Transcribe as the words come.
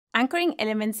anchoring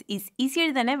elements is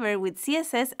easier than ever with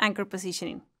CSS anchor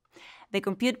positioning. The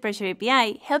Compute Pressure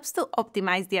API helps to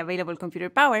optimize the available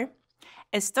computer power.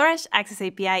 A Storage Access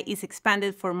API is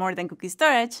expanded for more than cookie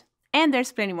storage, and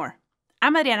there's plenty more.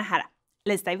 I'm Adriana Jara.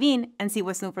 Let's dive in and see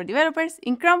what's new for developers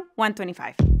in Chrome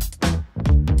 125.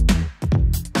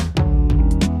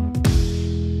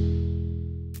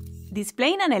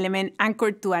 Displaying an element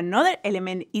anchored to another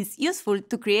element is useful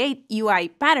to create UI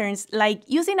patterns, like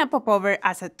using a popover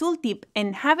as a tooltip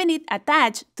and having it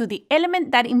attached to the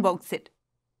element that invokes it.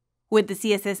 With the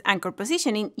CSS anchor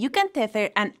positioning, you can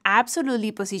tether an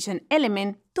absolutely positioned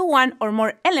element to one or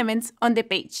more elements on the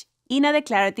page in a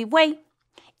declarative way.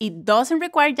 It doesn't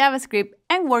require JavaScript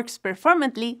and works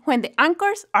performantly when the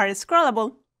anchors are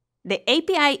scrollable. The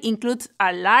API includes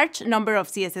a large number of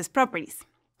CSS properties.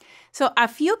 So a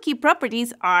few key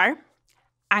properties are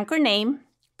anchor name,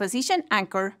 position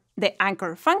anchor, the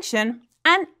anchor function,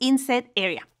 and inset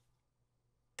area.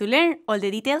 To learn all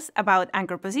the details about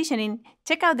anchor positioning,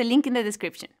 check out the link in the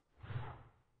description.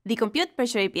 The Compute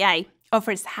Pressure API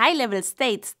offers high-level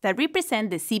states that represent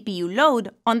the CPU load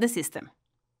on the system.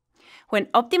 When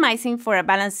optimizing for a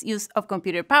balanced use of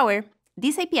computer power,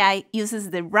 this API uses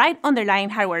the right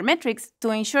underlying hardware metrics to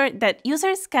ensure that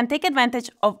users can take advantage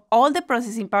of all the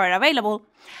processing power available,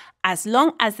 as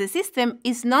long as the system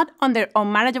is not under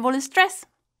unmanageable stress.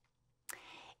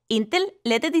 Intel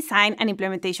led the design and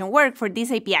implementation work for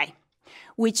this API,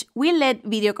 which will let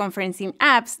video conferencing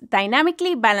apps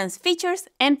dynamically balance features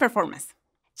and performance.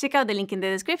 Check out the link in the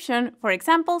description for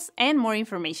examples and more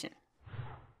information.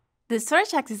 The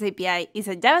Storage Access API is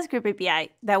a JavaScript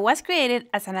API that was created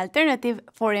as an alternative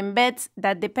for embeds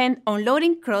that depend on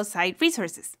loading cross-site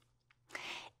resources.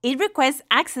 It requests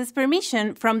access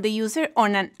permission from the user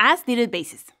on an as-needed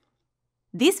basis.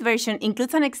 This version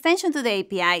includes an extension to the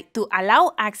API to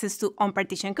allow access to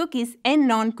unpartitioned cookies and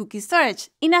non-cookie storage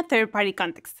in a third-party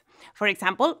context, for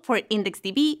example, for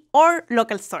IndexedDB or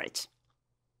local storage.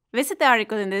 Visit the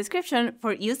article in the description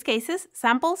for use cases,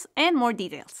 samples, and more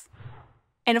details.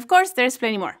 And of course, there's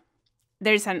plenty more.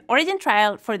 There's an origin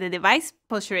trial for the Device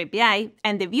Posture API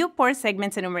and the View Port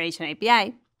Segments Enumeration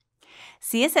API.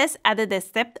 CSS added the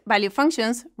stepped value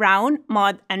functions round,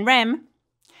 mod, and rem.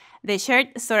 The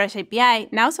Shared Storage API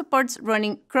now supports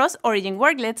running cross-origin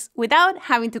worklets without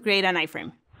having to create an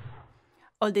iframe.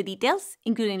 All the details,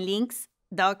 including links,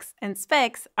 docs, and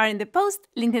specs, are in the post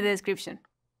linked in the description.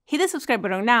 Hit the subscribe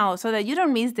button now so that you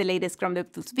don't miss the latest Chrome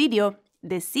DevTools video,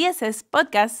 the CSS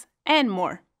podcast, and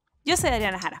more. Yo soy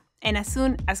Adriana Jara, and as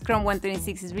soon as Chrome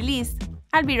 126 is released,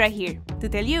 I'll be right here to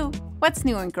tell you what's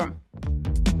new in Chrome.